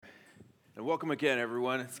And welcome again,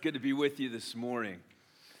 everyone. It's good to be with you this morning.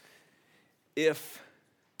 If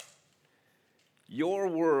your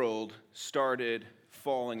world started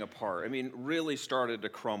falling apart, really started to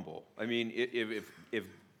crumble,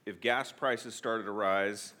 if gas prices started to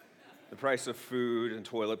rise, the price of food and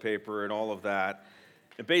toilet paper and all of that,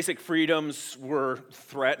 the basic freedoms were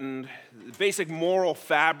threatened, the basic moral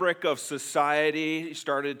fabric of society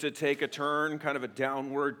started to take a turn, kind of a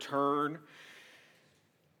downward turn.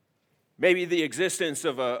 Maybe the existence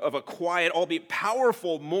of a quiet, albeit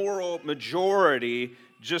powerful moral majority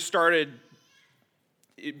just started.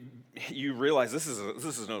 You realize this is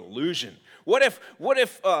an illusion. What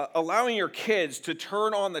if allowing your kids to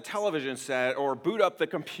turn on the television set or boot up the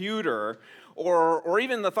computer, or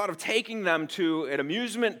even the thought of taking them to an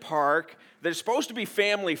amusement park that's supposed to be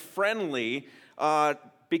family friendly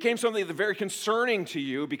became something that's very concerning to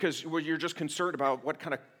you because you're just concerned about what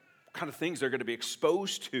kind of things they're going to be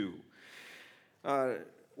exposed to.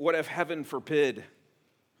 What if, heaven forbid,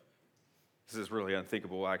 this is really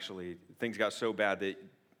unthinkable actually, things got so bad that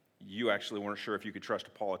you actually weren't sure if you could trust a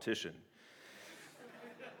politician.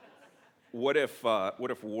 What if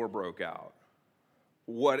war broke out?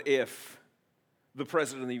 What if the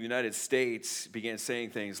President of the United States began saying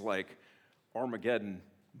things like, Armageddon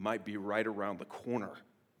might be right around the corner?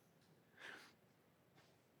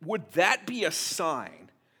 Would that be a sign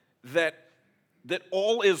that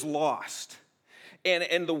all is lost?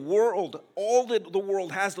 And the world, all that the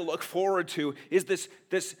world has to look forward to is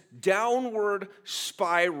this downward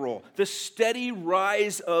spiral, this steady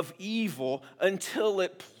rise of evil until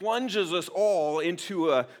it plunges us all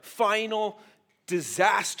into a final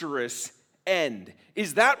disastrous end.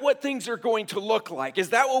 Is that what things are going to look like? Is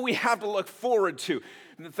that what we have to look forward to?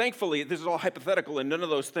 And thankfully, this is all hypothetical, and none of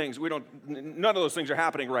those things are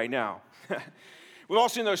happening right now. We've all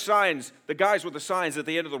seen those signs, the guys with the signs at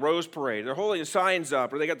the end of the Rose Parade. They're holding the signs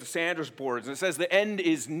up, or they got the Sanders boards, and it says, the end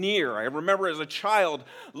is near. I remember as a child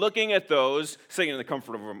looking at those, sitting in the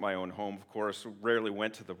comfort of my own home, of course, rarely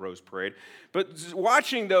went to the Rose Parade, but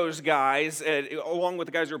watching those guys, along with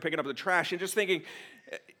the guys who were picking up the trash, and just thinking,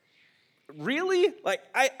 really?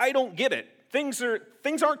 I don't get it. Things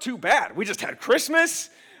aren't too bad. We just had Christmas.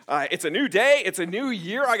 It's a new day. It's a new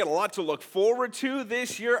year. I got a lot to look forward to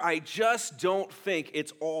this year. I just don't think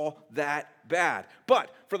it's all that bad.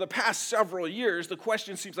 But for the past several years, the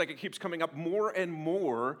question seems like it keeps coming up more and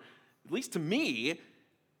more, at least to me.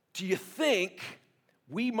 Do you think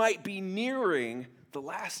we might be nearing the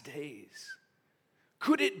last days?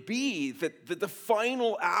 Could it be that the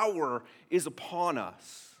final hour is upon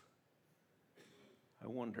us? I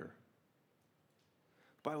wonder.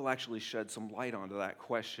 The Bible actually sheds some light onto that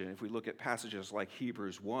question. If we look at passages like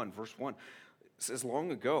Hebrews 1, verse 1, it says,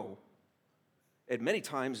 long ago, at many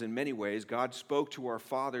times, in many ways, God spoke to our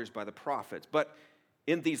fathers by the prophets. But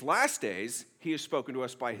in these last days, he has spoken to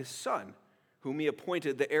us by his Son, whom he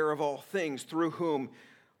appointed the heir of all things, through whom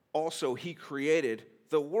also he created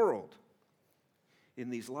the world.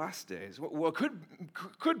 In these last days. Well, it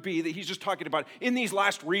could be that he's just talking about in these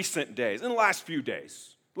last recent days, in the last few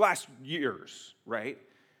days, last years, right?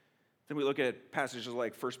 Then we look at passages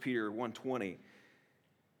like 1 Peter 1:20.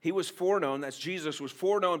 He was foreknown, that's Jesus, was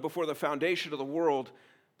foreknown before the foundation of the world,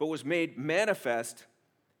 but was made manifest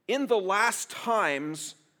in the last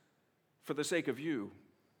times for the sake of you.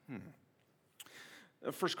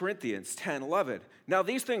 1 Corinthians 10:11. Now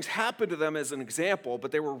these things happened to them as an example,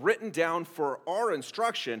 but they were written down for our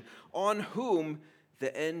instruction, on whom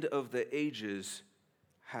the end of the ages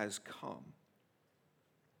has come.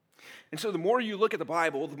 And so the more you look at the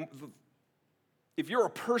Bible, if you're a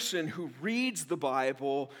person who reads the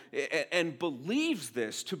Bible and believes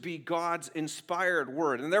this to be God's inspired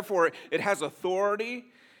word, and therefore it has authority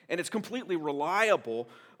and it's completely reliable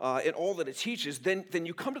in all that it teaches, then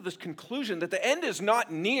you come to this conclusion that the end is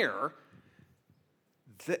not near,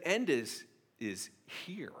 the end is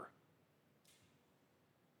here.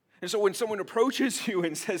 And so when someone approaches you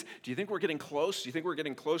and says, do you think we're getting close? Do you think we're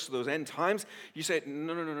getting close to those end times? You say,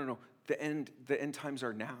 no. The end times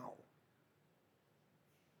are now.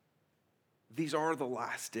 These are the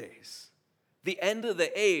last days. The end of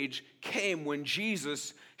the age came when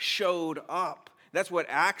Jesus showed up. That's what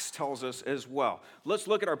Acts tells us as well. Let's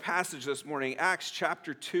look at our passage this morning, Acts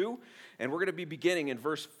chapter 2, and we're going to be beginning in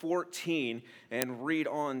verse 14 and read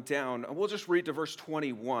on down. We'll just read to verse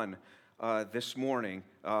 21 this morning,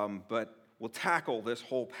 but we'll tackle this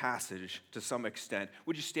whole passage to some extent.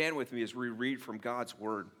 Would you stand with me as we read from God's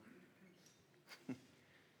word?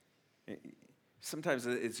 Sometimes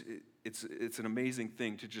it's an amazing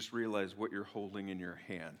thing to just realize what you're holding in your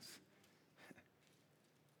hands.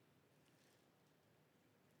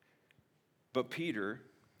 But Peter,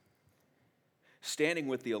 standing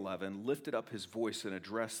with the 11, lifted up his voice and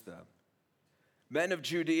addressed them. Men of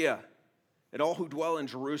Judea and all who dwell in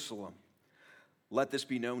Jerusalem, let this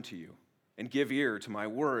be known to you, and give ear to my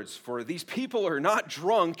words. For these people are not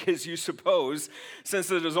drunk, as you suppose,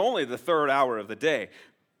 since it is only the third hour of the day.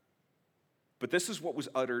 But this is what was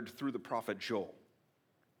uttered through the prophet Joel.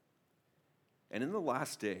 And in the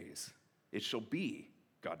last days it shall be,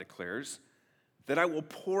 God declares, that I will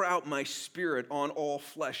pour out my spirit on all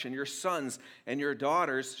flesh, and your sons and your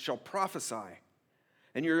daughters shall prophesy,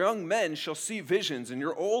 and your young men shall see visions, and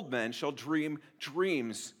your old men shall dream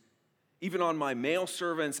dreams, even on my male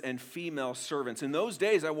servants and female servants. In those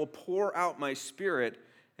days I will pour out my spirit,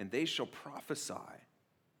 and they shall prophesy.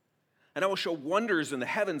 And I will show wonders in the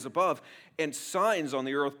heavens above, and signs on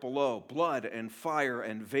the earth below, blood and fire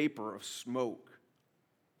and vapor of smoke.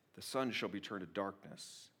 The sun shall be turned to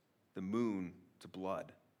darkness, the moon to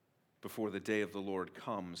blood, before the day of the Lord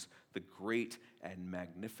comes, the great and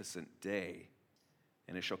magnificent day.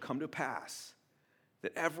 And it shall come to pass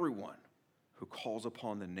that everyone who calls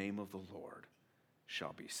upon the name of the Lord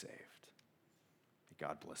shall be saved. May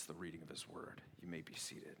God bless the reading of his word. You may be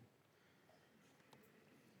seated.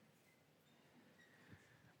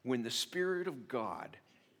 When the Spirit of God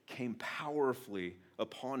came powerfully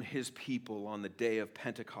upon his people on the day of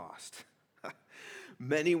Pentecost,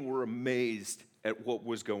 many were amazed at what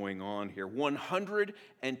was going on here.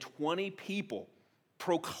 120 people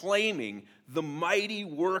proclaiming the mighty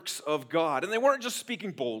works of God. And they weren't just speaking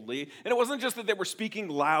boldly, and it wasn't just that they were speaking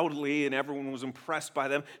loudly and everyone was impressed by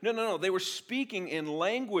them. No. They were speaking in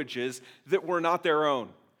languages that were not their own.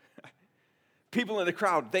 People in the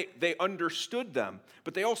crowd, they understood them,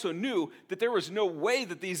 but they also knew that there was no way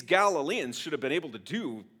that these Galileans should have been able to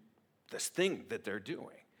do this thing that they're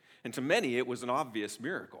doing. And to many, it was an obvious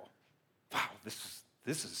miracle. Wow, this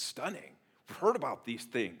is stunning. We've heard about these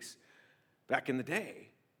things back in the day.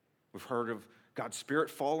 We've heard of God's Spirit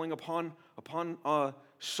falling upon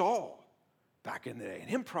Saul back in the day, and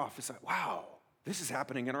him prophesied, wow, this is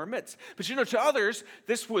happening in our midst. But to others,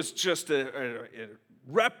 this was just a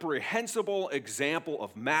reprehensible example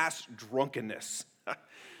of mass drunkenness.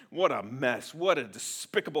 What a mess. What a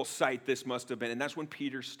despicable sight this must have been. And that's when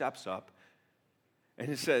Peter steps up and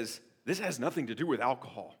he says, this has nothing to do with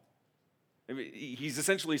alcohol. I mean, he's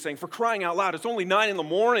essentially saying, for crying out loud, it's only 9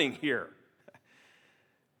 a.m. here.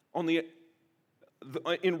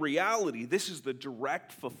 In reality, this is the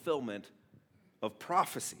direct fulfillment of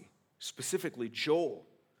prophecy, specifically Joel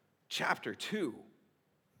chapter 2.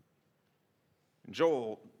 And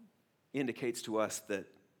Joel indicates to us that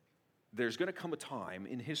there's going to come a time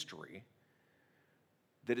in history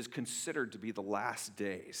that is considered to be the last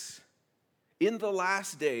days. In the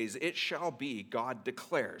last days, it shall be, God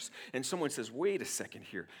declares. And someone says, wait a second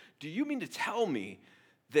here. Do you mean to tell me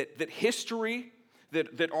that history,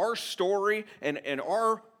 that our story and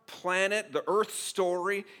our planet, the Earth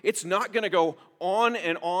story, it's not going to go on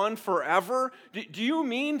and on forever? Do you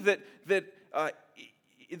mean that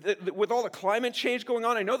with all the climate change going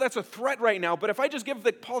on, I know that's a threat right now, but if I just give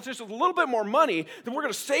the politicians a little bit more money, then we're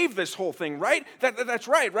going to save this whole thing, right? That's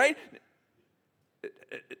right?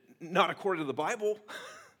 Not according to the Bible.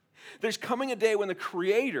 There's coming a day when the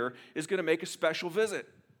Creator is going to make a special visit.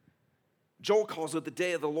 Joel calls it the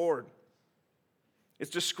day of the Lord.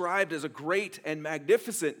 It's described as a great and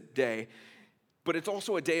magnificent day, but it's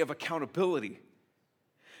also a day of accountability.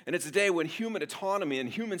 And it's a day when human autonomy and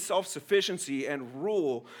human self-sufficiency and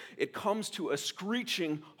rule, it comes to a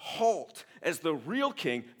screeching halt as the real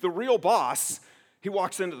king, the real boss, he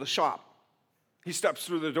walks into the shop. He steps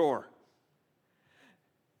through the door.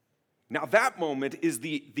 Now that moment is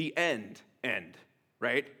the end,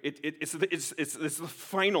 right? It's the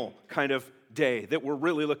final kind of day that we're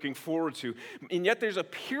really looking forward to. And yet there's a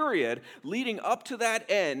period leading up to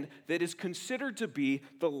that end that is considered to be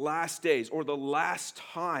the last days or the last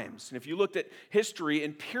times. And if you looked at history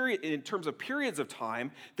in terms of periods of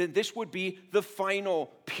time, then this would be the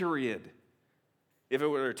final period. If it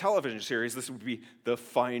were a television series, this would be the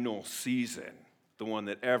final season, the one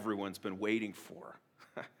that everyone's been waiting for.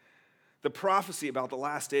 The prophecy about the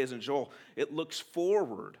last days in Joel, it looks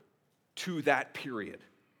forward to that period,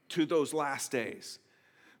 to those last days.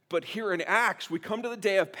 But here in Acts, we come to the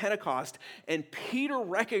day of Pentecost, and Peter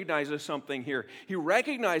recognizes something here. He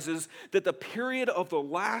recognizes that the period of the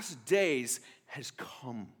last days has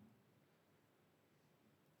come.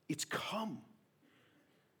 It's come.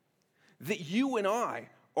 That you and I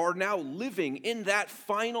are now living in that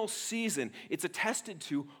final season. It's attested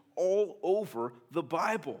to all over the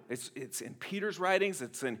Bible. It's in Peter's writings,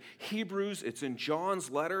 it's in Hebrews, it's in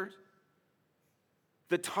John's letters.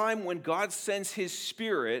 the time when God sends his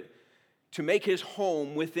Spirit to make his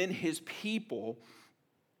home within his people,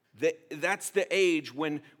 that's the age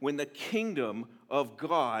when the kingdom of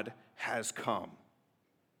God has come.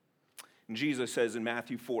 And Jesus says in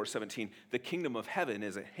Matthew 4:17, the kingdom of heaven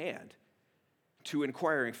is at hand. To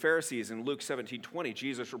inquiring Pharisees in Luke 17:20,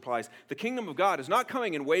 Jesus replies, the kingdom of God is not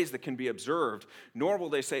coming in ways that can be observed, nor will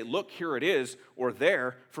they say, look, here it is, or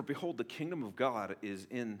there, for behold, the kingdom of God is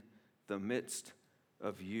in the midst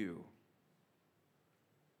of you.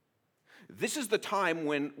 This is the time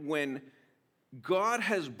when God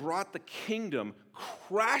has brought the kingdom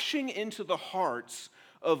crashing into the hearts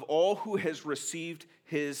of all who has received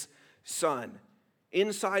his Son.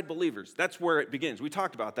 Inside believers. That's where it begins. We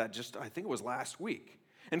talked about that I think it was last week.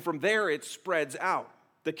 And from there it spreads out.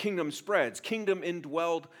 The kingdom spreads.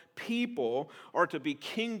 Kingdom-indwelled people are to be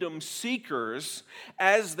kingdom seekers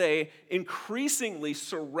as they increasingly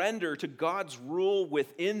surrender to God's rule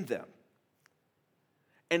within them.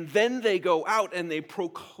 And then they go out and they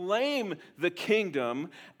proclaim the kingdom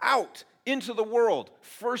out into the world,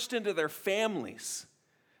 first into their families.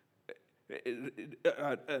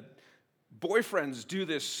 Boyfriends do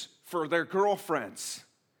this for their girlfriends.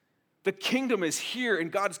 The kingdom is here, and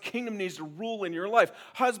God's kingdom needs to rule in your life.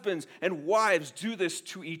 Husbands and wives do this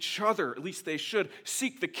to each other. At least they should.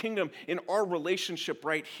 Seek the kingdom in our relationship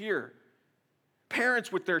right here.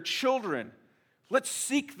 Parents with their children, let's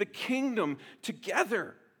seek the kingdom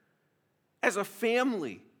together as a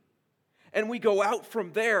family. And we go out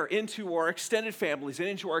from there into our extended families and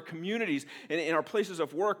into our communities and in our places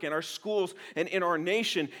of work and our schools and in our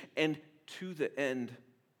nation and to the end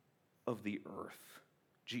of the earth,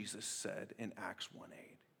 Jesus said in Acts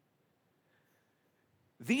 1:8.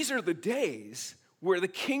 These are the days where the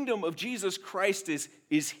kingdom of Jesus Christ is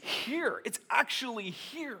here. It's actually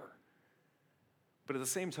here. But at the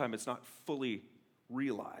same time, it's not fully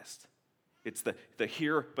realized. It's the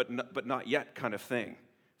here but not yet kind of thing.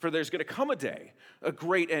 For there's going to come a day, a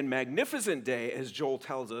great and magnificent day, as Joel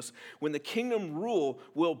tells us, when the kingdom rule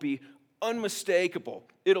will be unmistakable.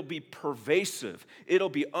 It'll be pervasive. It'll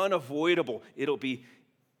be unavoidable. It'll be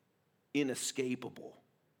inescapable.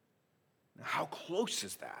 Now, how close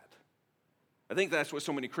is that? I think that's what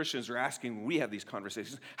so many Christians are asking when we have these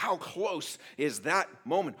conversations. How close is that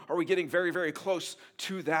moment? Are we getting very, very close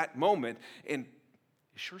to that moment? And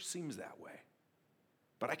it sure seems that way.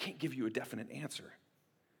 But I can't give you a definite answer.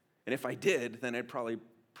 And if I did, then I'd probably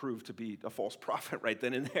prove to be a false prophet right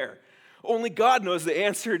then and there. Only God knows the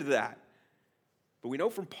answer to that. But we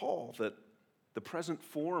know from Paul that the present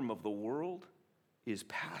form of the world is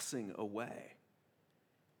passing away.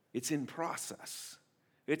 It's in process.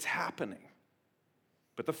 It's happening.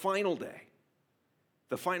 But the final day,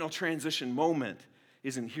 the final transition moment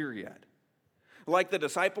isn't here yet. Like the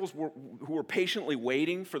disciples who were patiently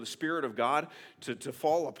waiting for the Spirit of God to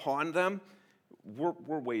fall upon them,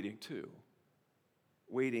 we're waiting too.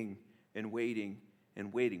 Waiting and waiting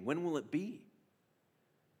and waiting. When will it be?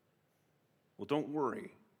 Well, don't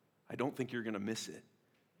worry. I don't think you're going to miss it.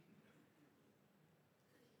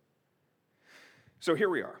 So here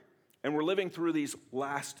we are, and we're living through these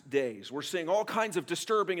last days. We're seeing all kinds of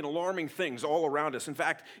disturbing and alarming things all around us. In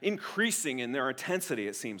fact, increasing in their intensity,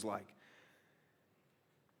 it seems like.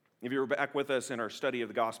 If you were back with us in our study of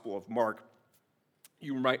the Gospel of Mark,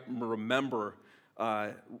 you might remember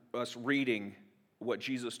us reading what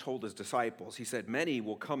Jesus told his disciples. He said, many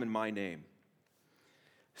will come in my name,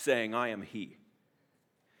 saying, I am he,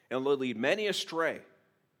 and will lead many astray.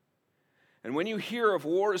 And when you hear of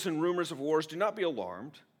wars and rumors of wars, do not be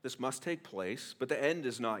alarmed. This must take place, but the end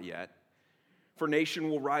is not yet. For nation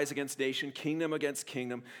will rise against nation, kingdom against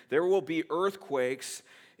kingdom. There will be earthquakes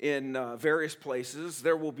in various places.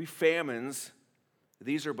 There will be famines.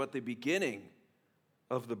 These are but the beginning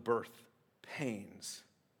of the birth pains.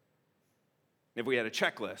 If we had a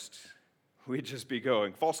checklist, we'd just be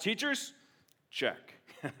going, false teachers? Check.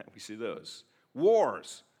 We see those.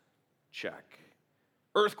 Wars? Check.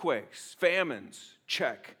 Earthquakes, famines?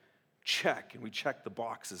 Check. Check. And we check the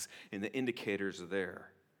boxes and the indicators are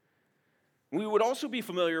there. We would also be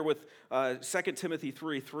familiar with 2 Timothy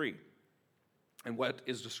 3:3 and what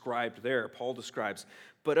is described there. Paul describes,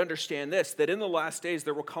 but understand this, that in the last days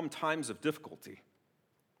there will come times of difficulty.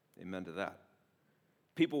 Amen to that.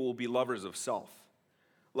 People will be lovers of self,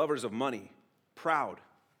 lovers of money, proud,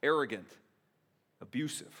 arrogant,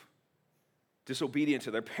 abusive, disobedient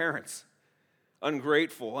to their parents,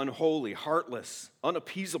 ungrateful, unholy, heartless,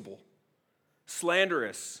 unappeasable,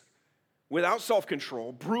 slanderous, without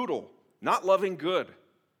self-control, brutal, not loving good,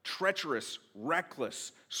 treacherous,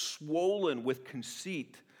 reckless, swollen with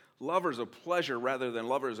conceit, lovers of pleasure rather than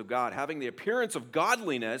lovers of God, having the appearance of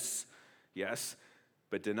godliness, yes,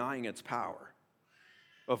 but denying its power.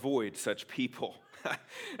 Avoid such people.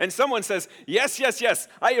 And someone says, yes, yes, yes,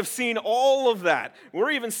 I have seen all of that.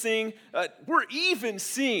 We're even seeing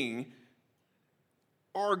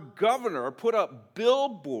our governor put up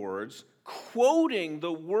billboards quoting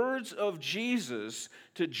the words of Jesus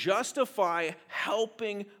to justify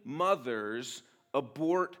helping mothers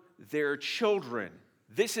abort their children.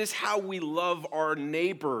 This is how we love our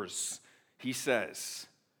neighbors, he says.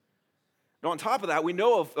 Now, on top of that, we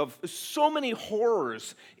know of so many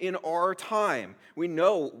horrors in our time. We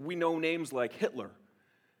know names like Hitler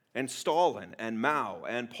and Stalin and Mao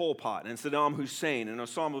and Pol Pot and Saddam Hussein and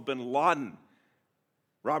Osama bin Laden,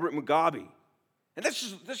 Robert Mugabe. And that's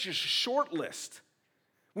just a short list.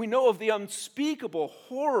 We know of the unspeakable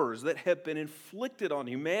horrors that have been inflicted on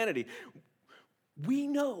humanity. We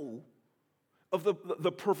know of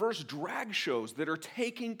the perverse drag shows that are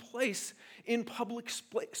taking place in public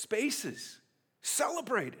spaces,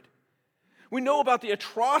 celebrated. We know about the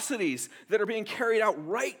atrocities that are being carried out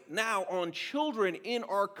right now on children in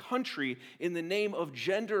our country in the name of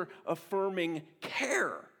gender-affirming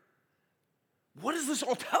care. What does this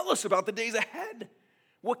all tell us about the days ahead?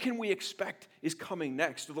 What can we expect is coming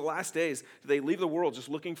next? To the last days, they leave the world just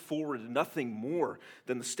looking forward to nothing more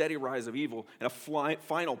than the steady rise of evil and a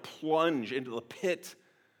final plunge into the pit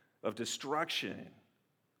of destruction.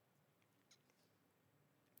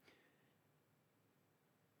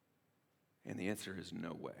 And the answer is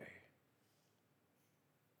no way.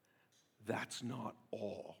 That's not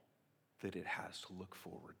all that it has to look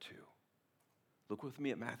forward to. Look with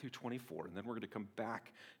me at Matthew 24, and then we're going to come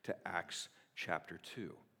back to Acts chapter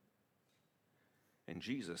 2. And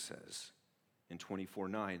Jesus says in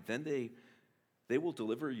 24:9, then they will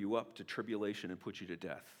deliver you up to tribulation and put you to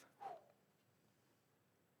death.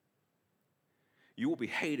 You will be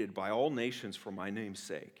hated by all nations for my name's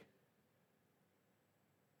sake.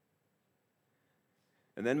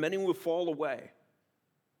 And then many will fall away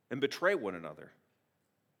and betray one another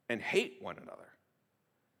and hate one another.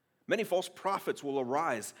 Many false prophets will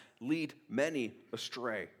arise, lead many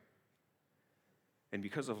astray. And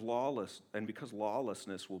because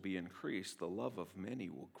lawlessness will be increased, the love of many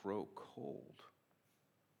will grow cold.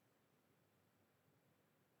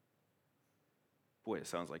 Boy, it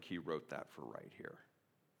sounds like he wrote that for right here,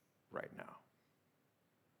 right now.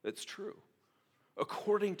 It's true.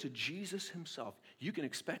 According to Jesus himself, you can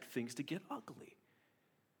expect things to get ugly.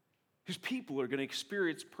 His people are going to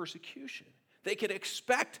experience persecution. They can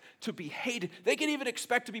expect to be hated. They can even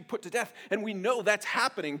expect to be put to death. And we know that's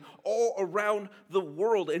happening all around the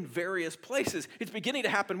world in various places. It's beginning to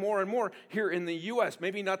happen more and more here in the U.S.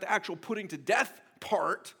 Maybe not the actual putting to death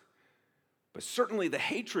part, but certainly the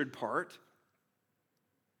hatred part.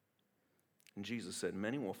 And Jesus said,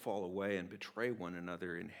 many will fall away and betray one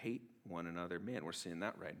another and hate one another. Man, we're seeing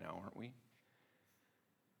that right now, aren't we?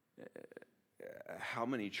 How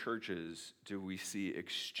many churches do we see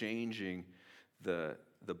exchanging the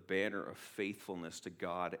banner of faithfulness to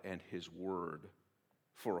God and his word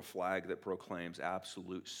for a flag that proclaims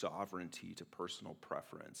absolute sovereignty to personal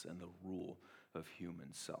preference and the rule of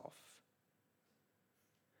human self?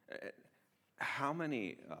 How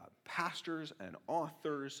many pastors and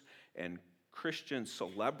authors and Christian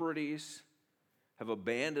celebrities have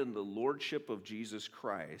abandoned the lordship of Jesus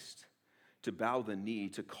Christ to bow the knee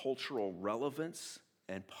to cultural relevance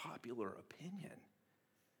and popular opinion?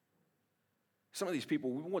 Some of these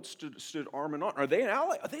people, we once stood arm in arm. Are they an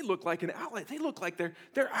ally? They look like an ally. They look like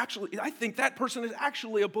they're actually, I think that person is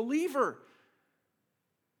actually a believer.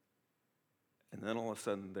 And then all of a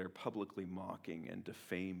sudden, they're publicly mocking and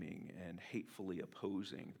defaming and hatefully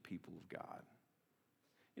opposing the people of God.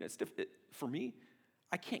 You know, for me,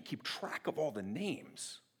 I can't keep track of all the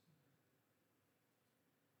names.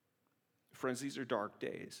 Friends, these are dark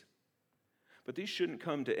days. But these shouldn't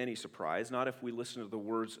come to any surprise, not if we listen to the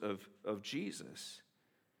words of Jesus.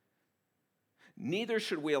 Neither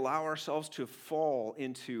should we allow ourselves to fall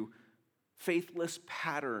into faithless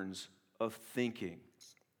patterns of thinking.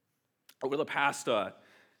 Over the past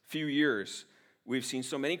few years, we've seen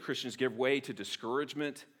so many Christians give way to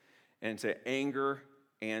discouragement and to anger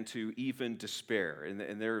and to even despair.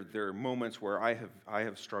 And there are moments where I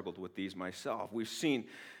have struggled with these myself. We've seen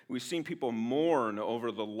people mourn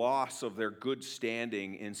over the loss of their good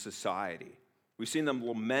standing in society. We've seen them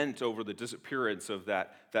lament over the disappearance of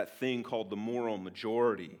that thing called the moral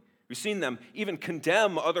majority. We've seen them even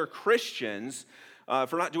condemn other Christians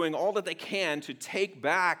for not doing all that they can to take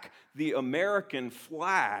back the American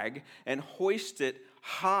flag and hoist it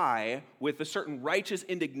high with a certain righteous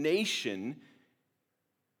indignation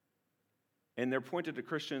And they're pointed to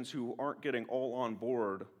Christians who aren't getting all on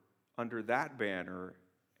board under that banner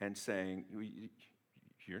and saying,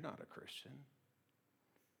 you're not a Christian.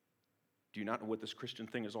 Do you not know what this Christian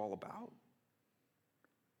thing is all about?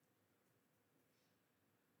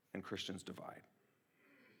 And Christians divide.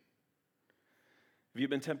 Have you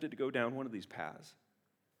been tempted to go down one of these paths?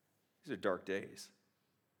 These are dark days.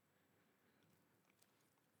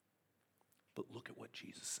 But look at what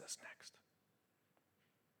Jesus says next.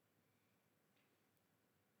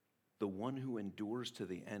 The one who endures to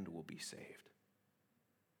the end will be saved.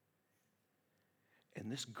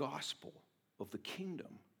 And this gospel of the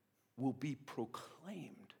kingdom will be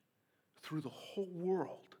proclaimed through the whole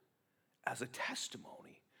world as a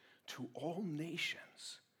testimony to all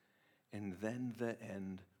nations, and then the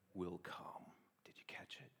end will come. Did you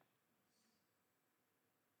catch it?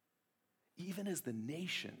 Even as the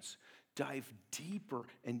nations dive deeper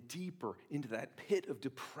and deeper into that pit of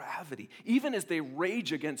depravity, even as they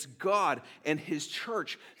rage against God and his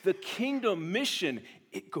church, the kingdom mission,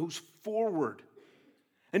 it goes forward.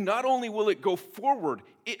 And not only will it go forward,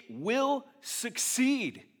 it will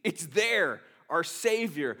succeed. It's there. Our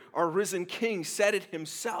Savior, our risen King, said it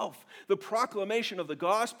himself. The proclamation of the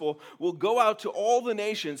gospel will go out to all the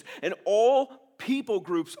nations, and all people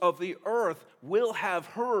groups of the earth will have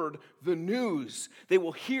heard the news. They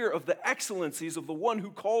will hear of the excellencies of the one who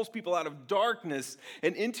calls people out of darkness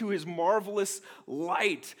and into his marvelous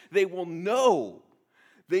light. They will know,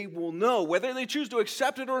 whether they choose to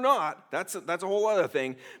accept it or not, that's a whole other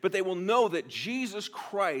thing, but they will know that Jesus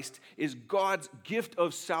Christ is God's gift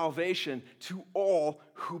of salvation to all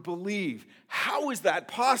who believe. How is that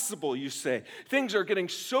possible, you say? Things are getting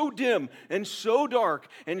so dim and so dark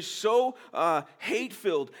and so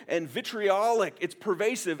hate-filled and vitriolic. It's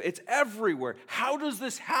pervasive. It's everywhere. How does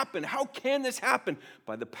this happen? How can this happen?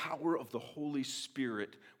 By the power of the Holy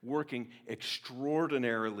Spirit working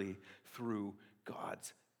extraordinarily through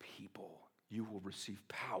God's people. You will receive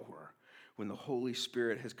power when the Holy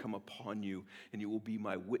Spirit has come upon you, and you will be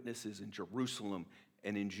my witnesses in Jerusalem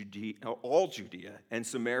and in Judea, all Judea and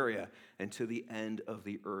Samaria, and to the end of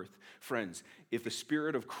the earth. Friends, if the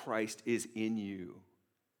Spirit of Christ is in you,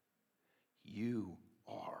 you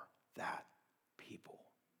are that people.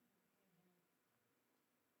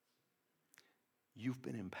 You've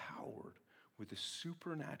been empowered with a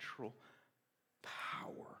supernatural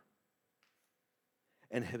power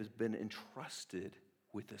and have been entrusted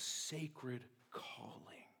with a sacred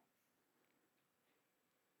calling.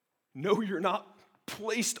 No, you're not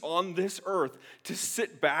placed on this earth to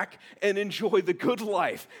sit back and enjoy the good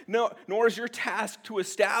life. No, nor is your task to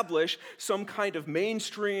establish some kind of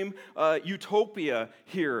mainstream utopia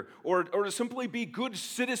here, or to simply be good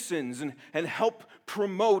citizens and help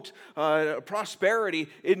promote prosperity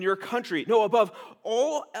in your country. No, above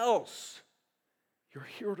all else, you're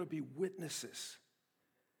here to be witnesses.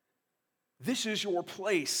 This is your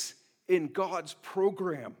place in God's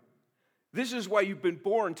program. This is why you've been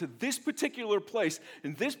born to this particular place,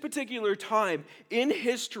 in this particular time in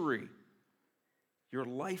history. Your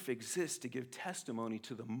life exists to give testimony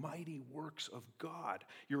to the mighty works of God.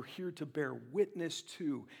 You're here to bear witness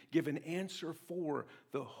to, give an answer for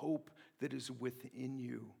the hope that is within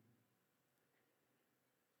you.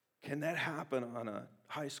 Can that happen on a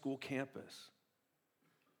high school campus?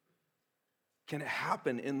 Can it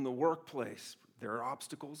happen in the workplace? There are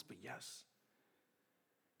obstacles, but yes.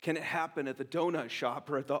 Can it happen at the donut shop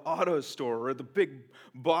or at the auto store or at the big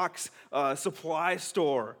box supply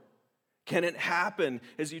store? Can it happen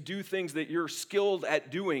as you do things that you're skilled at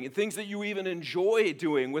doing and things that you even enjoy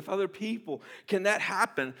doing with other people? Can that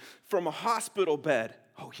happen from a hospital bed?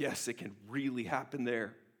 Oh, yes, it can really happen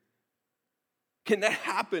there. Can that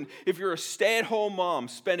happen if you're a stay-at-home mom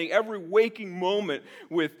spending every waking moment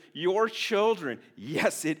with your children?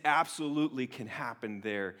 Yes, it absolutely can happen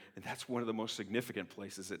there. And that's one of the most significant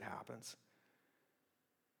places it happens.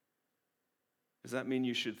 Does that mean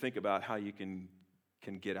you should think about how you can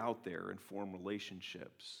get out there and form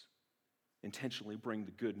relationships? Intentionally bring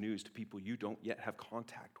the good news to people you don't yet have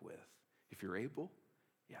contact with. If you're able,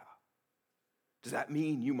 yeah. Does that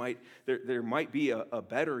mean there might be a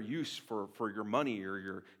better use for your money or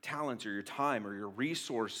your talents or your time or your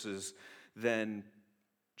resources than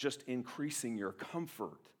just increasing your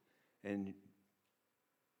comfort and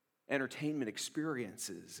entertainment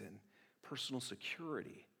experiences and personal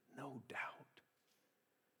security? No doubt.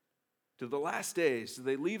 To the last days,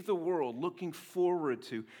 they leave the world looking forward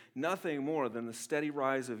to nothing more than the steady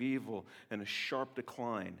rise of evil and a sharp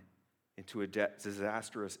decline into a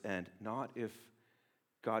disastrous end. Not if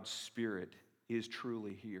God's Spirit is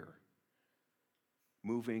truly here,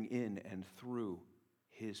 moving in and through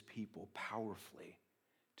his people powerfully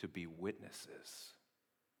to be witnesses.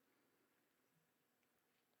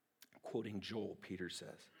 Quoting Joel, Peter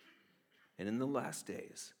says, "And in the last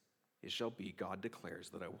days it shall be, God declares,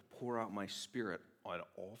 that I will pour out my Spirit on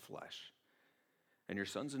all flesh. And your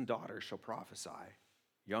sons and daughters shall prophesy.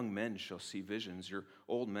 Young men shall see visions. Your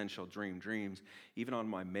old men shall dream dreams. Even on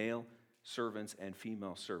my male servants and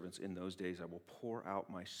female servants in those days I will pour out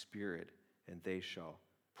my Spirit, and they shall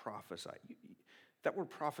prophesy." That word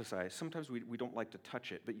prophesy, sometimes we don't like to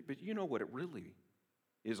touch it, but you know what it really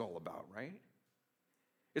is all about, right?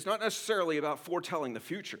 It's not necessarily about foretelling the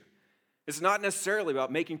future. It's not necessarily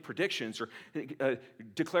about making predictions or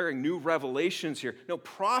declaring new revelations here. No,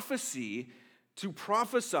 prophecy, to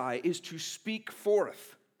prophesy is to speak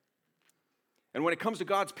forth. And when it comes to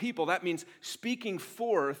God's people, that means speaking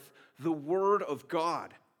forth the word of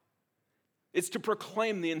God. It's to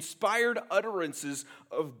proclaim the inspired utterances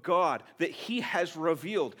of God that he has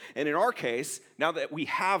revealed. And in our case, now that we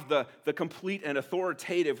have the complete and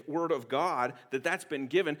authoritative word of God, that's been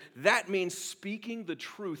given, that means speaking the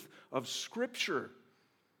truth of Scripture.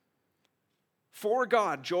 For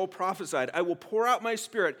God, Joel prophesied, "I will pour out my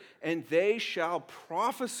Spirit, and they shall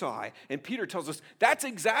prophesy." And Peter tells us that's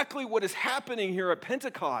exactly what is happening here at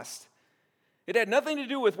Pentecost. It had nothing to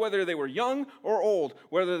do with whether they were young or old,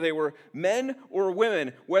 whether they were men or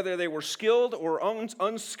women, whether they were skilled or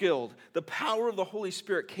unskilled. The power of the Holy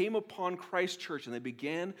Spirit came upon Christ's church, and they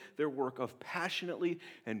began their work of passionately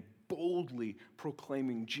and boldly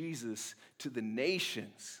proclaiming Jesus to the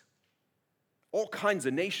nations. All kinds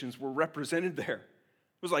of nations were represented there.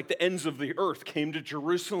 It was like the ends of the earth came to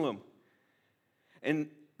Jerusalem.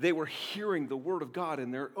 And they were hearing the word of God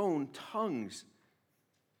in their own tongues.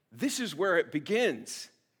 This is where it begins.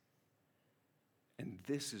 And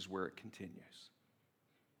this is where it continues.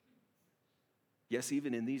 Yes,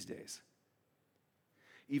 even in these days.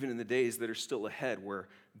 Even in the days that are still ahead, where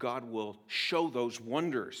God will show those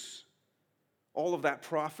wonders. All of that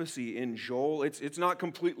prophecy in Joel, it's not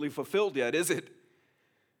completely fulfilled yet, is it?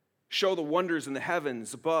 Show the wonders in the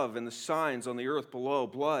heavens above and the signs on the earth below,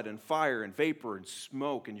 blood and fire and vapor and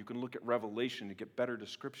smoke. And you can look at Revelation to get better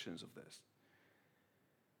descriptions of this.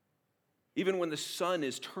 Even when the sun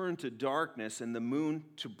is turned to darkness and the moon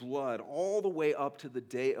to blood, all the way up to the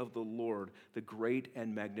day of the Lord, the great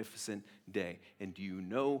and magnificent day. And do you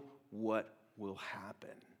know what will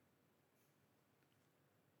happen?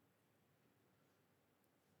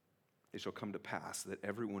 It shall come to pass that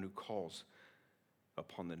everyone who calls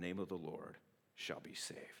upon the name of the Lord shall be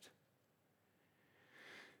saved.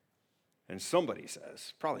 And somebody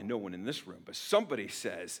says, probably no one in this room, but somebody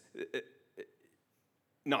says,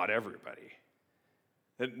 not everybody.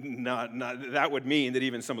 That would mean that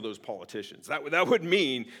even some of those politicians, that would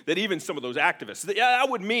mean that even some of those activists, that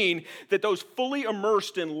would mean that those fully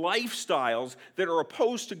immersed in lifestyles that are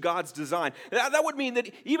opposed to God's design, that would mean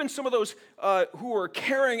that even some of those who are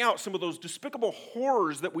carrying out some of those despicable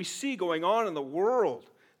horrors that we see going on in the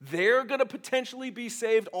world, they're going to potentially be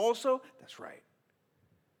saved also? That's right.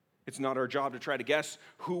 It's not our job to try to guess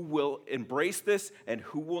who will embrace this and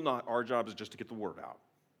who will not. Our job is just to get the word out.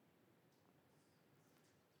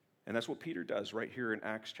 And that's what Peter does right here in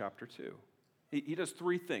Acts chapter 2. He does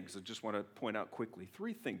three things I just want to point out quickly.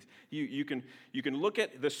 Three things. You can look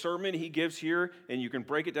at the sermon he gives here, and you can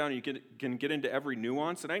break it down, and you can get into every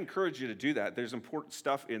nuance, and I encourage you to do that. There's important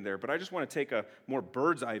stuff in there, but I just want to take a more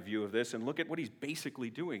bird's eye view of this and look at what he's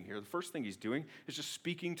basically doing here. The first thing he's doing is just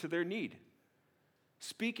speaking to their need.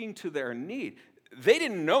 Speaking to their need. They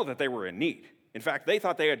didn't know that they were in need. In fact, they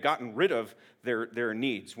thought they had gotten rid of their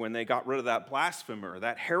needs when they got rid of that blasphemer,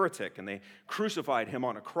 that heretic, and they crucified him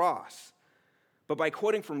on a cross. But by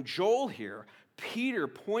quoting from Joel here, Peter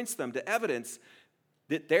points them to evidence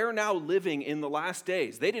that they're now living in the last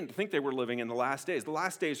days. They didn't think they were living in the last days. The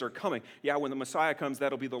last days are coming. Yeah, when the Messiah comes,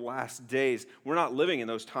 that'll be the last days. We're not living in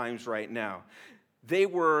those times right now. They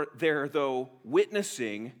were there, though,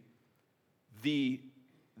 witnessing the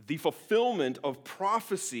fulfillment of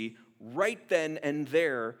prophecy right then and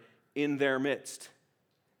there in their midst.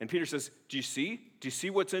 And Peter says, do you see? Do you see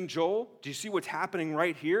what's in Joel? Do you see what's happening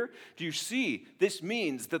right here? Do you see? This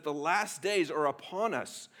means that the last days are upon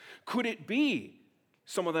us. Could it be,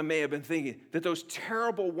 some of them may have been thinking, that those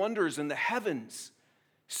terrible wonders in the heavens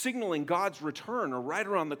signaling God's return are right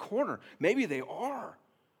around the corner? Maybe they are.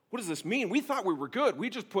 What does this mean? We thought we were good. We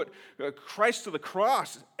just put Christ to the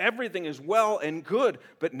cross. Everything is well and good,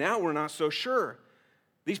 but now we're not so sure.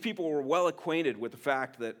 These people were well acquainted with the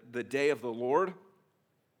fact that the day of the Lord,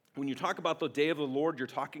 when you talk about the day of the Lord, you're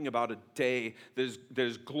talking about a day that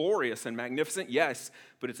is glorious and magnificent, yes,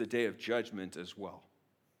 but it's a day of judgment as well.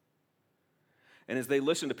 And as they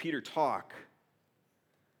listened to Peter talk,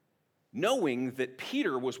 knowing that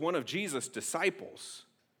Peter was one of Jesus' disciples,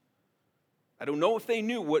 I don't know if they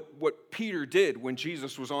knew what Peter did when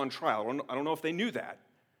Jesus was on trial. I don't know if they knew that.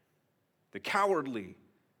 The cowardly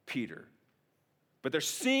Peter. But they're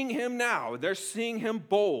seeing him now. They're seeing him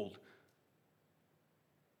bold.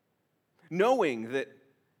 Knowing that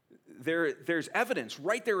there's evidence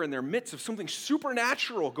right there in their midst of something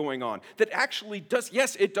supernatural going on that actually does,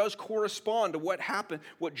 yes, it does correspond to what happened,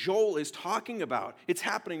 what Joel is talking about. It's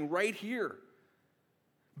happening right here.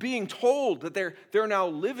 Being told that they're now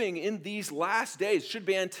living in these last days, should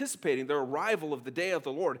be anticipating the arrival of the day of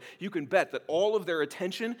the Lord, you can bet that all of their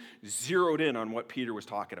attention zeroed in on what Peter was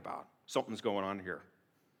talking about. Something's going on here.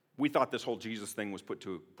 We thought this whole Jesus thing was put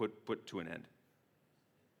to an end.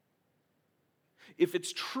 If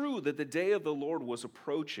it's true that the day of the Lord was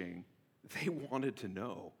approaching, they wanted to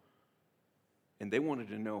know. And they wanted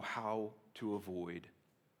to know how to avoid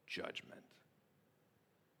judgment.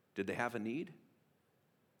 Did they have a need?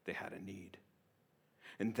 They had a need.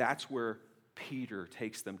 And that's where Peter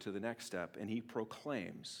takes them to the next step, and he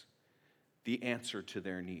proclaims the answer to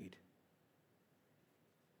their need.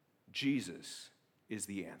 Jesus is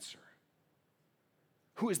the answer.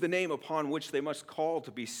 Who is the name upon which they must call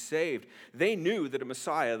to be saved? They knew that a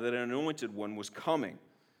Messiah, that an anointed one was coming.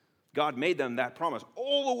 God made them that promise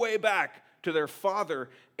all the way back to their father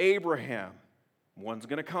Abraham. One's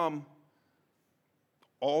going to come.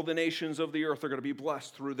 All the nations of the earth are going to be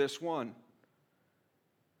blessed through this one.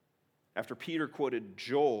 After Peter quoted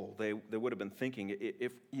Joel, they would have been thinking,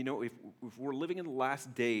 if we're living in the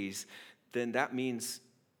last days, then that means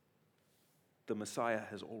the Messiah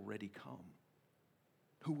has already come.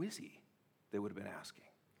 Who is he? They would have been asking.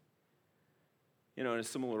 In a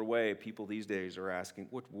similar way, people these days are asking,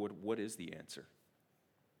 what is the answer?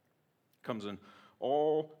 Comes in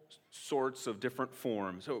all sorts of different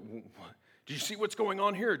forms. So, do you see what's going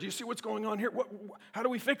on here? Do you see what's going on here? How do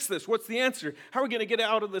we fix this? What's the answer? How are we going to get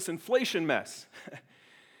out of this inflation mess?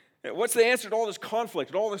 What's the answer to all this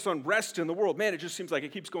conflict and all this unrest in the world? Man, it just seems like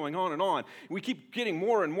it keeps going on and on. We keep getting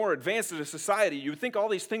more and more advanced as a society. You would think all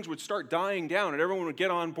these things would start dying down and everyone would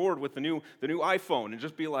get on board with the new iPhone and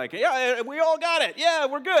just be like, yeah, we all got it. Yeah,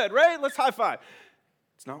 we're good, right? Let's high five.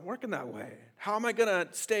 It's not working that way. How am I going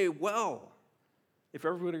to stay well if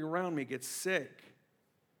everybody around me gets sick?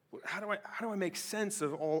 How do I make sense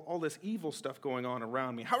of all this evil stuff going on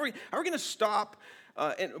around me? How are we going to stop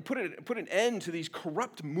and put an end to these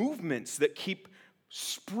corrupt movements that keep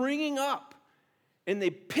springing up? And they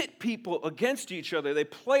pit people against each other. They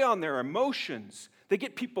play on their emotions. They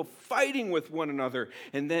get people fighting with one another.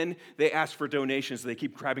 And then they ask for donations. They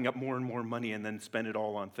keep grabbing up more and more money and then spend it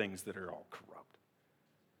all on things that are all corrupt.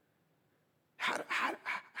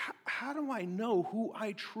 How do I know who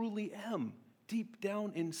I truly am? Deep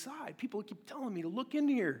down inside, people keep telling me to look in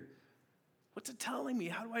here. What's it telling me?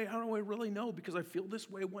 How do I really know? Because I feel this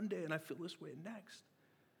way one day and I feel this way next.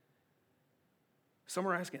 Some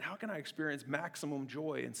are asking, how can I experience maximum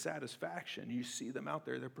joy and satisfaction? You see them out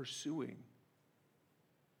there, they're pursuing.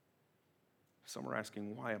 Some are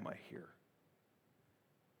asking, why am I here?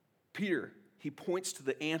 Peter, he points to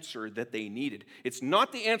the answer that they needed. It's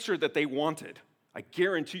not the answer that they wanted. I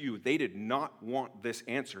guarantee you, they did not want this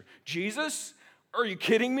answer. Jesus? Are you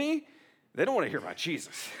kidding me? They don't want to hear about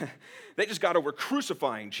Jesus. They just got over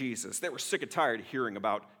crucifying Jesus. They were sick and tired of hearing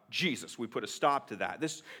about Jesus. We put a stop to that.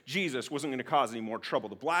 This Jesus wasn't going to cause any more trouble.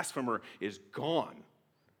 The blasphemer is gone.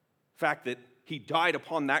 The fact that he died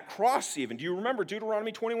upon that cross even. Do you remember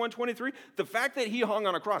Deuteronomy 21:23? The fact that he hung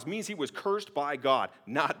on a cross means he was cursed by God,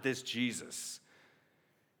 not this Jesus.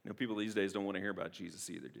 People these days don't want to hear about Jesus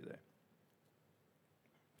either, do they?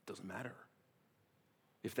 Doesn't matter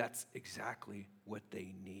if that's exactly what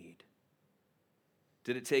they need.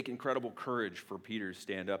 Did it take incredible courage for Peter to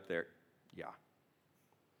stand up there? Yeah.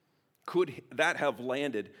 Could that have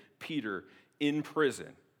landed Peter in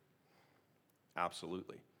prison?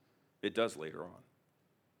 Absolutely. It does later on.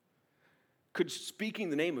 Could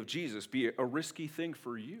speaking the name of Jesus be a risky thing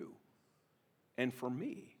for you and for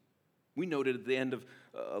me? We noted at the end of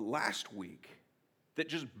last week that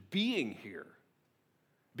just being here,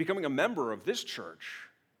 becoming a member of this church,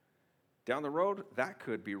 down the road, that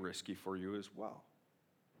could be risky for you as well.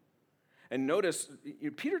 And notice,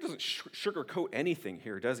 Peter doesn't sugarcoat anything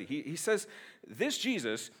here, does he? He says, this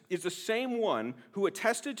Jesus is the same one who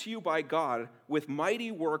attested to you by God with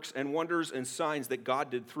mighty works and wonders and signs that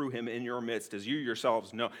God did through him in your midst, as you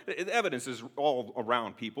yourselves know. The evidence is all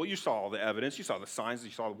around people. You saw all the evidence. You saw the signs.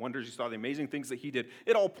 You saw the wonders. You saw the amazing things that he did.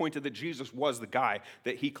 It all pointed that Jesus was the guy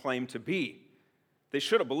that he claimed to be. They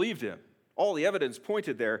should have believed him. All the evidence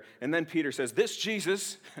pointed there. And then Peter says, this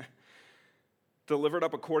Jesus delivered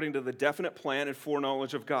up according to the definite plan and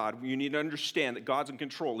foreknowledge of God. You need to understand that God's in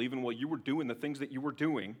control even while you were doing the things that you were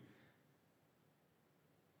doing.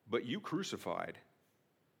 But you crucified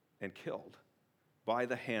and killed by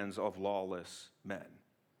the hands of lawless men,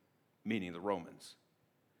 meaning the Romans.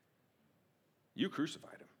 You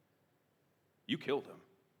crucified him. You killed him.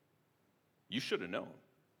 You should have known.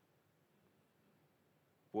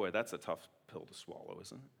 Boy, that's a tough pill to swallow,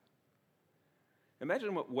 isn't it?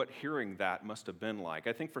 Imagine what hearing that must have been like.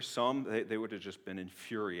 I think for some, they would have just been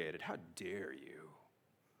infuriated. How dare you?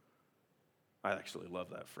 I actually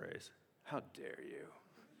love that phrase. How dare you?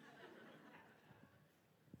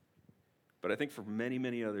 But I think for many,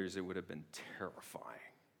 many others, it would have been terrifying.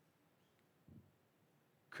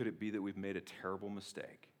 Could it be that we've made a terrible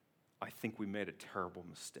mistake? I think we made a terrible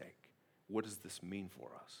mistake. What does this mean for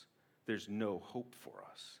us? There's no hope for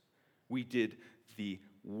us. We did the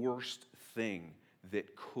worst thing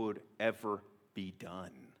that could ever be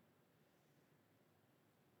done.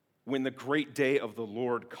 When the great day of the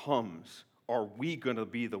Lord comes, are we going to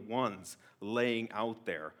be the ones laying out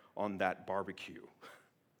there on that barbecue?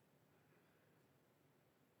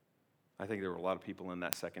 I think there were a lot of people in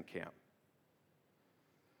that second camp.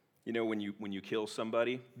 You know, when you kill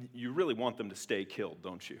somebody, you really want them to stay killed,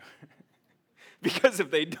 don't you? Because if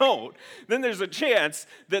they don't, then there's a chance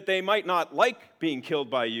that they might not like being killed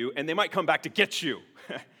by you, and they might come back to get you.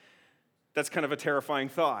 That's kind of a terrifying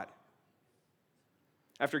thought.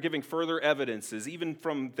 After giving further evidences, even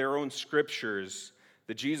from their own scriptures,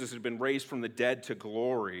 that Jesus had been raised from the dead to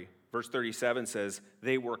glory, verse 37 says,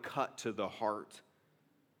 they were cut to the heart.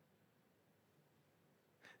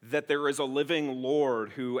 That there is a living Lord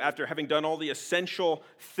who, after having done all the essential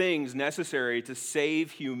things necessary to save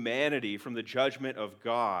humanity from the judgment of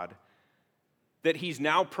God, that he's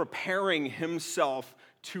now preparing himself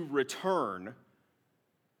to return.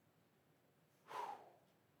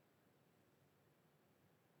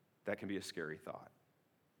 That can be a scary thought.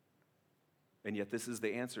 And yet this is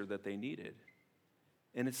the answer that they needed.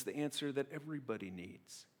 And it's the answer that everybody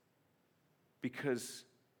needs. Because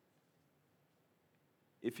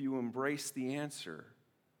if you embrace the answer,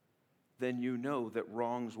 then you know that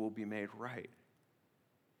wrongs will be made right.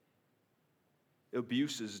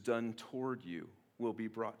 Abuses done toward you will be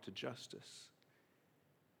brought to justice.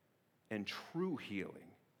 And true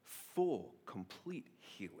healing, full, complete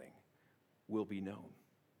healing, will be known.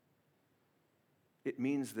 It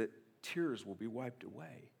means that tears will be wiped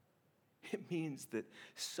away. It means that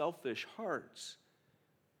selfish hearts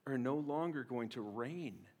are no longer going to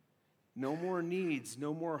reign. No more needs,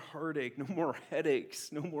 no more heartache, no more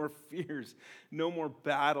headaches, no more fears, no more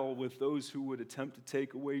battle with those who would attempt to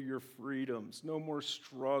take away your freedoms, no more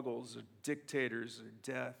struggles or dictators or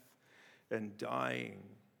death and dying.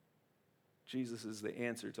 Jesus is the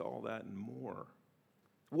answer to all that and more.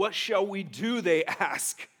 What shall we do, they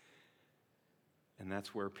ask? And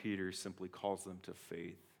that's where Peter simply calls them to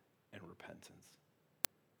faith and repentance.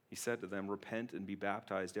 He said to them, repent and be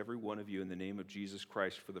baptized, every one of you, in the name of Jesus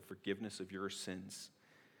Christ for the forgiveness of your sins.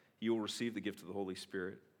 You will receive the gift of the Holy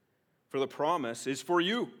Spirit. For the promise is for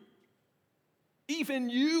you, even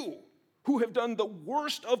you who have done the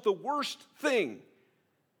worst of the worst thing.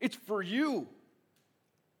 It's for you.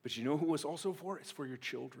 But you know who it's also for? It's for your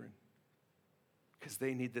children, because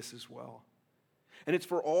they need this as well. And it's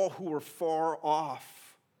for all who are far off.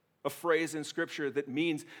 A phrase in Scripture that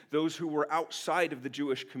means those who were outside of the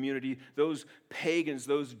Jewish community, those pagans,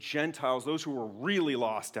 those Gentiles, those who were really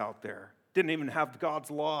lost out there, didn't even have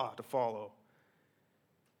God's law to follow.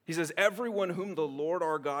 He says, everyone whom the Lord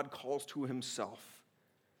our God calls to himself.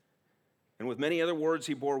 And with many other words,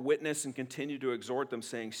 he bore witness and continued to exhort them,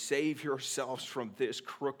 saying, save yourselves from this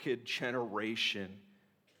crooked generation.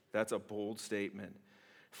 That's a bold statement.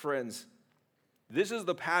 Friends, this is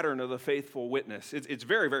the pattern of the faithful witness. It's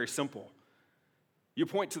very, very simple. You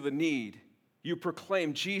point to the need. You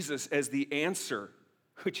proclaim Jesus as the answer,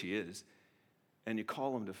 which he is, and you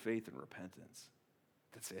call him to faith and repentance.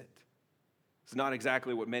 That's it. It's not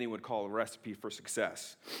exactly what many would call a recipe for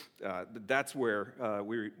success. That's where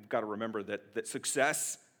we've got to remember that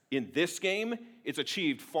success in this game, it's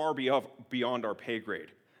achieved far beyond our pay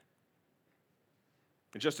grade.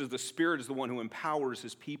 And just as the Spirit is the one who empowers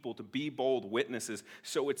his people to be bold witnesses,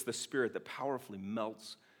 so it's the Spirit that powerfully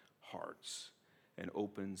melts hearts and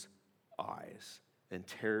opens eyes and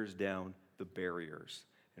tears down the barriers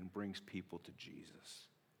and brings people to Jesus.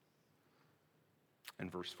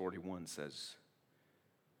 And verse 41 says,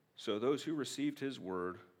 so those who received his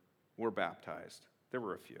word were baptized. There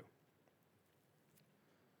were a few.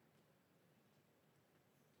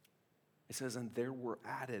 It says, and there were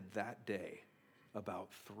added that day about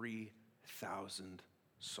 3,000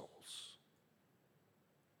 souls.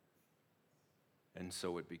 And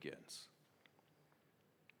so it begins.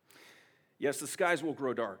 Yes, the skies will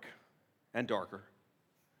grow dark and darker.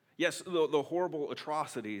 Yes, the horrible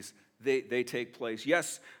atrocities, they take place.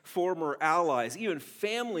 Yes, former allies, even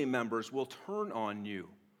family members will turn on you.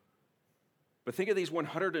 But think of these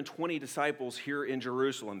 120 disciples here in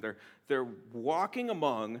Jerusalem. They're walking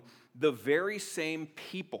among the very same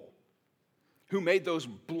people who made those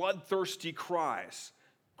bloodthirsty cries,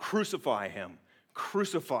 crucify him,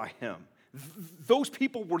 crucify him. Those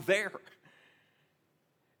people were there.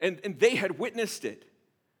 And they had witnessed it.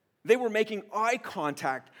 They were making eye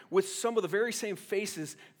contact with some of the very same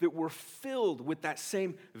faces that were filled with that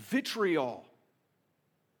same vitriol.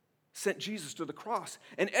 Sent Jesus to the cross.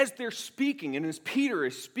 And as they're speaking, and as Peter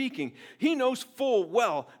is speaking, he knows full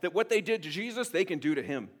well that what they did to Jesus, they can do to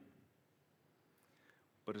him.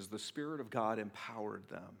 But as the Spirit of God empowered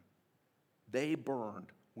them, they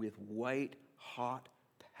burned with white-hot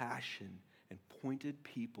passion and pointed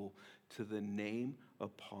people to the name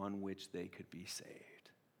upon which they could be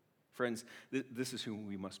saved. Friends, this is who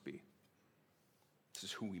we must be. This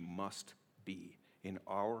is who we must be in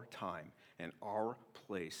our time and our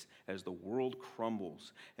place as the world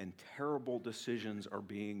crumbles and terrible decisions are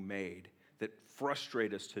being made that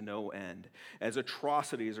frustrate us to no end, as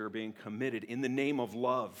atrocities are being committed in the name of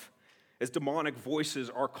love, as demonic voices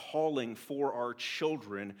are calling for our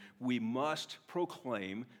children, we must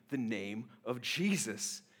proclaim the name of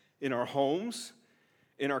Jesus in our homes,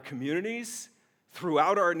 in our communities,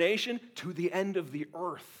 throughout our nation, to the end of the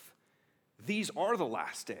earth. These are the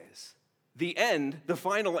last days. The end, the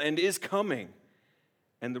final end, is coming,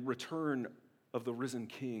 and the return of the risen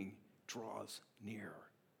King draws near.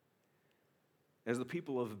 As the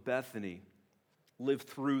people of Bethany live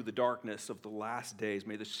through the darkness of the last days,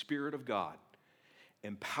 may the Spirit of God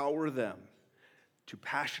empower them to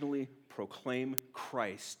passionately proclaim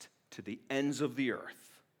Christ to the ends of the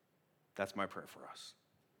earth. That's my prayer for us.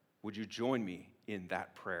 Would you join me in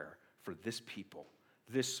that prayer for this people,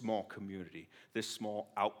 this small community, this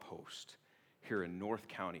small outpost here in North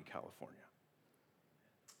County, California?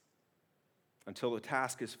 Until the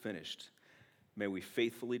task is finished, may we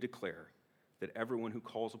faithfully declare that everyone who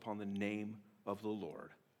calls upon the name of the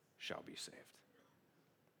Lord shall be saved.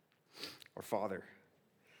 Our Father,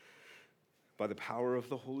 by the power of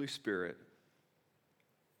the Holy Spirit,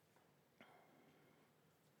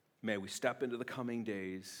 may we step into the coming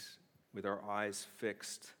days with our eyes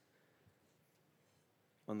fixed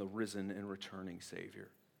on the risen and returning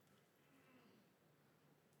Savior.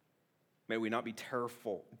 May we not be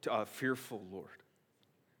fearful, Lord,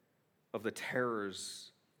 of the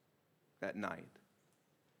terrors at night,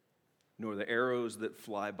 nor the arrows that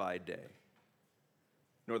fly by day,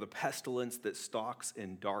 nor the pestilence that stalks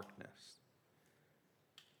in darkness,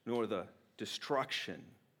 nor the destruction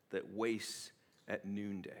that wastes at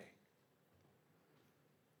noonday.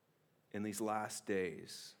 In these last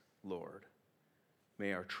days, Lord,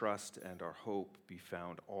 may our trust and our hope be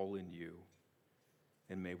found all in you,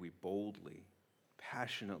 and may we boldly,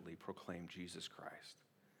 passionately proclaim Jesus Christ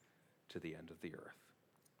to the end of the earth.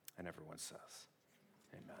 And everyone says,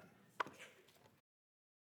 amen.